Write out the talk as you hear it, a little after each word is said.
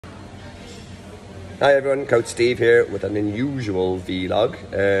Hi everyone, Coach Steve here with an unusual vlog.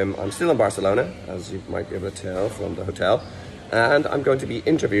 I'm still in Barcelona, as you might be able to tell from the hotel, and I'm going to be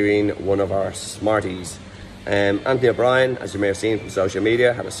interviewing one of our smarties. Anthony O'Brien, as you may have seen from social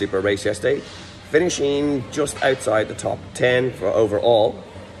media, had a super race yesterday, finishing just outside the top 10 for overall,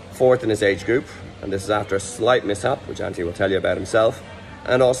 4th in his age group, and this is after a slight mishap, which Anthony will tell you about himself.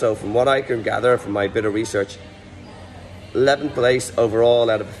 And also, from what I can gather from my bit of research, 11th place overall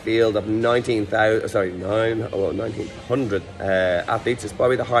out of a field of 1900 athletes is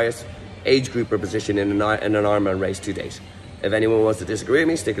probably the highest age group or position in an Ironman race to date. If anyone wants to disagree with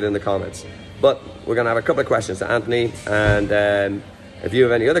me, stick it in the comments. But we're going to have a couple of questions to Anthony, and if you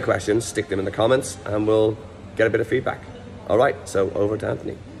have any other questions, stick them in the comments and we'll get a bit of feedback. All right, so over to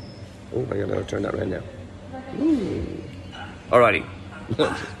Anthony. Oh, I'm going to turn that around now. Alrighty.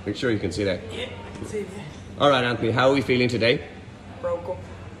 Make sure you can see that. Yeah, I can see it. All right, Anthony, how are we feeling today? Broke up,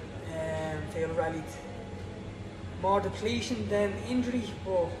 feel rallied. More depletion than injury,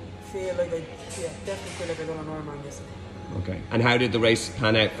 but feel like definitely feel like I done an Ironman yesterday. Okay, and how did the race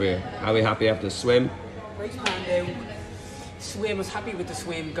pan out for you? Are we happy after the swim? Race panned out. Swim, was happy with the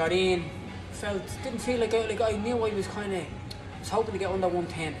swim. Got in, didn't feel like I knew I was hoping to get under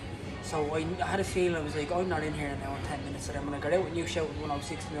 110. So I had a feeling, I was like, I'm not in here now in 10 minutes. So then when I got out with New Shout with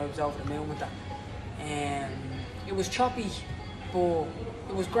 106, I was over the moon with that. It was choppy, but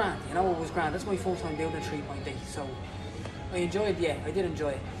it was grand, you know, it was grand. That's my first time doing a 3.8, so I enjoyed, I did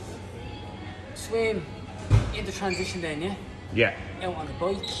enjoy it. Swim, into transition then, Yeah. Out on the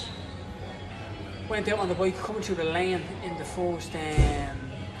bike. Went out on the bike, coming through the lane in the first,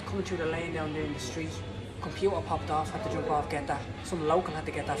 coming through the lane down there in the street. Computer popped off, had to jump off, get that. Some local had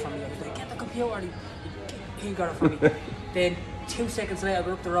to get that from me. I was like, get the computer, he got it from me. Then 2 seconds later, I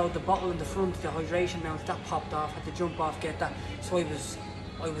got up the road, the bottle in the front, the hydration mount, that popped off, had to jump off, get that. So I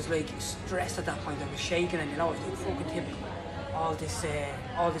was like stressed at that point. I was shaking, and you know, I was like, fucking typical. All this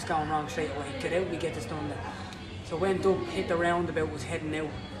going wrong straight away. Get out, we get this done. So went up, hit the roundabout, was heading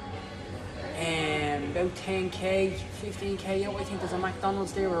out. About 10k, 15k out, I think there's a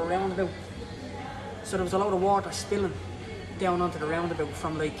McDonald's there with a roundabout. So there was a load of water spilling down onto the roundabout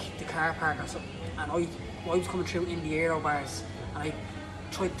from like the car park or something. And I was coming through in the aero bars, and I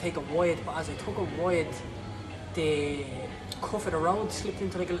tried to take it wide, but as I took it wide, the cuff of the road slipped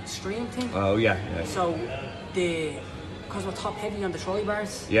into like a little stream thing. Oh yeah. So because we're top heavy on the trolley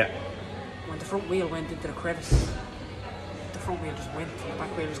bars, when the front wheel went into the crevice, the front wheel just went, and the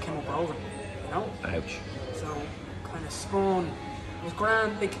back wheel just came up over, you know? Ouch. So kind of spun. It was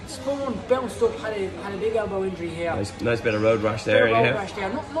grand, like spun, bounced up, had a big elbow injury here. Nice bit of road rash there. Road rash there,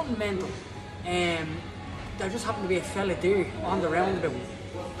 nothing mental. There just happened to be a fella there on the roundabout.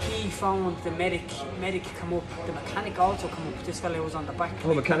 He phoned the medic come up, the mechanic also come up. This fella was on the back.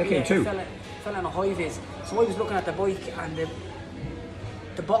 Oh, mechanic came too? Fella in a high vis. So I was looking at the bike, and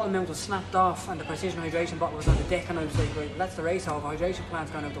the bottle mount was snapped off, and the precision hydration bottle was on the deck, and I was like, right, that's the race over, hydration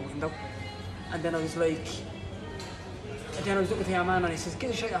plant's gone out the window. And then I was like, looking at your man, and he says, get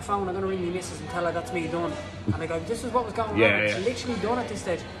a shot of your phone, I'm going to ring my missus and tell her that's me done. And I go, this is what was going on, it's literally done at this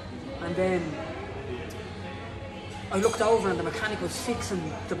stage. And then I looked over, and the mechanic was fixing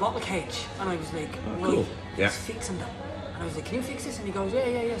the bottle cage, and I was like, right, he's fixing that. And I was like, can you fix this? And he goes,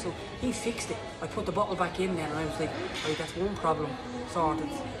 yeah. So he fixed it. I put the bottle back in there, and I was like, right, that's one problem sorted.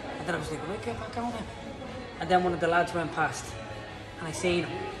 And then I was like, right, get back on there. And then one of the lads went past, and I seen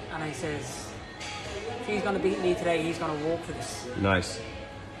him, and I says, if he's going to beat me today, he's going to work for this. Nice.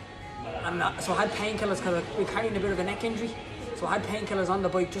 And so I had painkillers because we're carrying a bit of a neck injury. So I had painkillers on the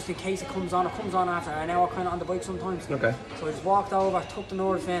bike just in case it comes on. It comes on after an hour kind of on the bike sometimes. Okay. So I just walked over, took the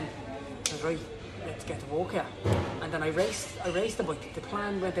Nordifen. I was right, let's get to work here. And then I raced the bike. The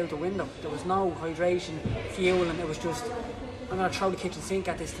plan went out the window. There was no hydration, fuel, and it was just, I'm going to throw the kitchen sink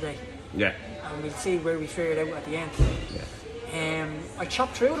at this today. Yeah. And we'll see where we figured out at the end. Yeah. I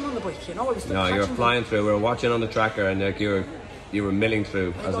chopped through them on the bike, you know. I was still you were flying through. We were watching on the tracker, and like you were milling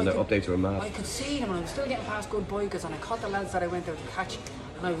through as the updates were mad. I could see them, and I was still getting past good bikers, and I caught the lads that I went out to catch,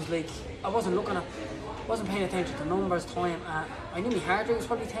 and I was like, I wasn't paying attention to numbers, time. I knew my heart rate was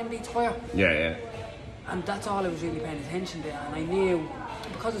probably 10 beats higher. Yeah. And that's all I was really paying attention to, and I knew,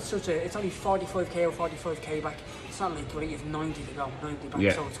 because it's only 45k or 45k back, it's not like you have 90 to go, 90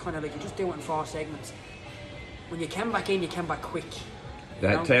 back, so it's kind of like you just do it in 4 segments. When you came back in, you came back quick.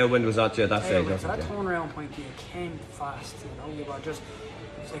 That tailwind was at you at that stage. So that turnaround point, you came fast, you know, you were just,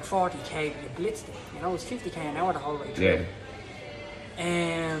 it was like 40k, you blitzed it, you know, it was 50k an hour the whole way through.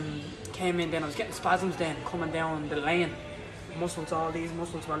 Came in then, I was getting spasms then, coming down the lane. All these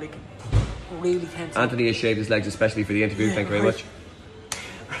muscles were like really tense. Anthony has shaved his legs especially for the interview, thank you very much.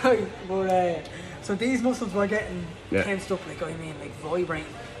 Right, but So these muscles were getting Yeah. tensed up, like, I mean, like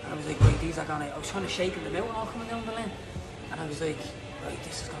vibrating. And I was like, right, these are gonna, I was trying to shake them out all coming down the lane. And I was like, right,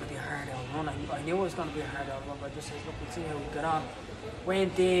 this is gonna be a hard old run. I knew it was gonna be a hard old run, but I just said, look, we'll see how we get on.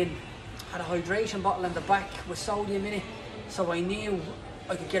 Went in, had a hydration bottle in the back with sodium in it. So I knew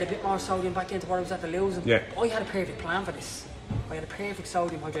I could get a bit more sodium back into what I was after losing. Yeah. I had a perfect plan for this. I had a perfect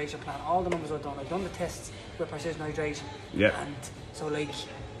sodium hydration plan. All the numbers were done. I'd done the tests with precision hydration. Yeah. And so, like,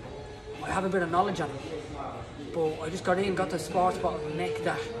 I have a bit of knowledge on it. But I just got in, got the sports bottle, necked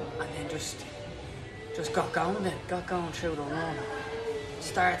that, and then just got going then. Got going through the run.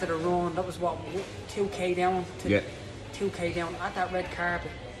 Started a run. That was what, 2k down to Yeah. 2k down at that red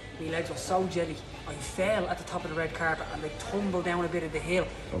carpet. My legs were so jelly. I fell at the top of the red carpet and like tumbled down a bit of the hill.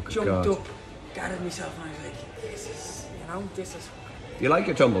 Oh, good jumped God. up, gathered myself, and I was like, this is, this is. You like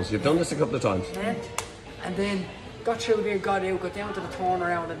your tumbles? You've done this a couple of times. And then got through there, got out, got down to the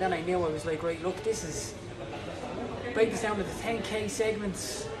turnaround, and then I knew I was like, right, look, this is. Break this down to the 10k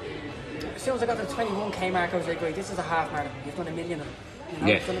segments. As soon as I got to the 21k mark, I was like, right, this is a half marathon. You've done a million of them.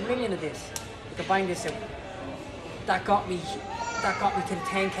 Yeah. You've done a million of this. You can bang this out. That got me to the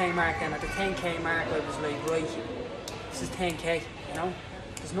 10k mark, and at the 10k mark I was like, right, this is 10k,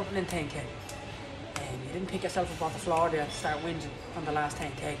 there's nothing in 10k. You didn't pick yourself up off the floor there to start whinging on the last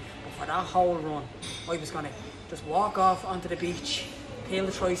 10k, but for that whole run I was going to just walk off onto the beach, peel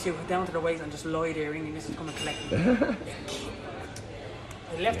the tri-suit down to the waist and just lie there ringing Mrs. come and collect me.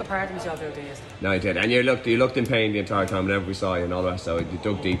 I left the part of myself out there yesterday. No, you did. And you looked in pain the entire time whenever we saw you and all the rest, so you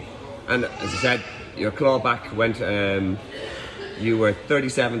dug deep. And as I said, your claw back went, you were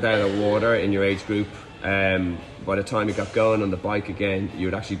 37th out of water in your age group. By the time you got going on the bike again, you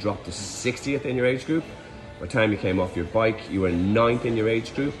had actually dropped to 60th in your age group. By the time you came off your bike, you were 9th in your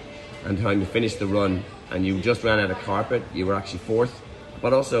age group. And the time you finished the run and you just ran out of carpet, you were actually 4th.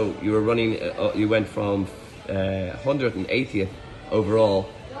 But also, you were running, you went from 180th overall,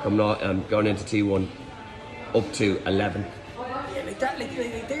 going into T1, up to 11th. Yeah, like that,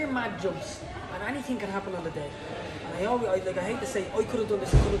 like they're mad jumps, and anything can happen on the day. And I hate to say, I could have done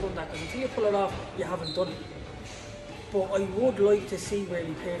this, I could have done that, because until you pull it off, you haven't done it. But I would like to see where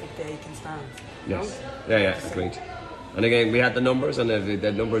my perfect day can stand. Yes. Yeah, agreed. And again, we had the numbers, and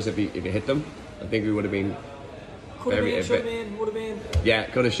the numbers, if you hit them, I think we would have been. Could have been, should have been, would have been. Yeah,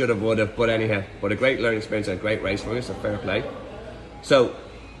 could have, should have, would have, but anyhow. But a great learning experience and a great race for you, so fair play. So,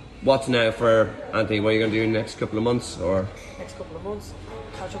 what's now for Anthony? What are you going to do in the next couple of months? Or next couple of months,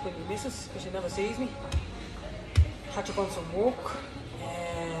 catch up with my missus, because she never sees me. Catch up on some work.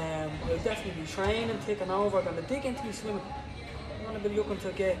 I'll definitely be training, taking over. I'm going to dig into my swimming. I'm going to be looking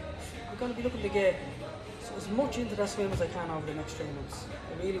to get so as much into that swim as I can over the next 3 months.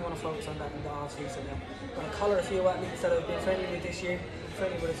 I really want to focus on that in the off season now. I'm going to collar a few athletes that I've been friendly with this year. I'm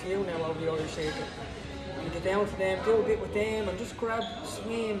friendly with a few now over the Irish AGer. And get down to them, do a bit with them, and just grab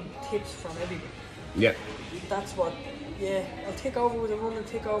swim tips from everybody. yeah, That's what, I'll take over with the running,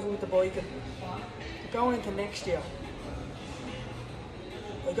 take over with the biking. Going into next year,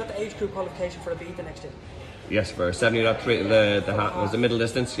 I got the age group qualification for a beta next year. yes, for 70.3, the was the middle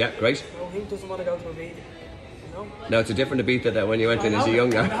distance. Yeah, great. No, who doesn't want to go to a beta? No, it's a different beta than when you went in as a young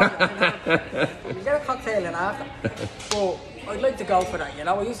guy. You get a cocktail in after. But I'd like to go for that,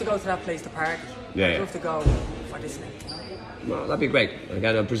 I used to go to that place to party. I'd love to go for this now. Well, that'd be great.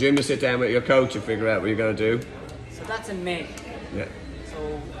 Again, I presume you sit down with your coach and figure out what you're going to do. So that's in May. Yeah. So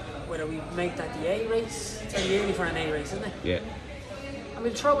whether we make that the A race, it's really early for an A race, isn't it? Yeah. And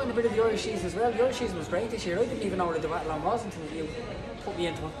we'll throw in a bit of the Irish season as well. The Irish season was great this year. I didn't even know what a duathlon was until you put me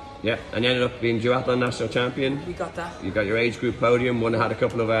into it. Yeah, and you ended up being duathlon national champion. We got that. You got your age group podium. One had a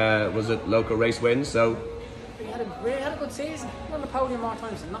couple of local race wins. So We had a good season. We won the podium more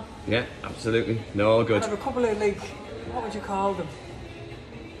times than not. yeah, absolutely. No, all good. I have a couple of what would you call them?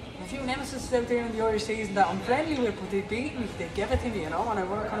 A few nemesis out there in the Irish season that I'm friendly with, but they beat me. They give it to me, and I want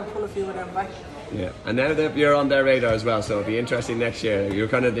to kind of pull a few of them back. Yeah, and now that you're on their radar as well, so it'll be interesting next year. You're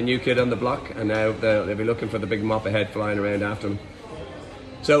kind of the new kid on the block, and now they'll be looking for the big mop ahead flying around after them.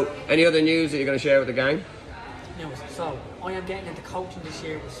 So, any other news that you're going to share with the gang? So, I am getting into coaching this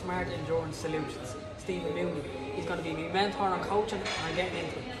year with Smart Endurance Solutions. Stephen Mooney. He's going to be my mentor on coaching, and I'm getting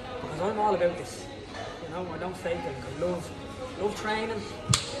into it because I'm all about this. I don't fake it. I love training,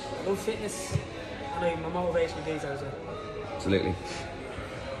 I love fitness, and my motivation with these as well. Absolutely.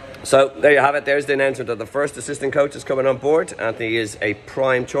 So there you have it. There's the announcement of the first assistant coach is coming on board. Anthony is a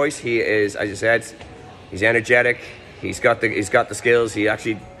prime choice. He is, as you said, he's energetic. He's got the skills. He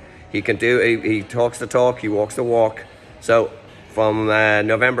can do. He talks the talk. He walks the walk. So from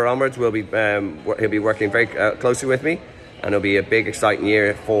November onwards, he'll be working very closely with me. and it'll be a big, exciting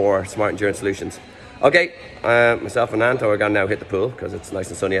year for Smart Endurance Solutions. Okay, myself and Anto are going to now hit the pool because it's nice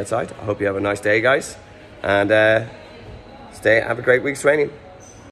and sunny outside. I hope you have a nice day, guys, and have a great week's training.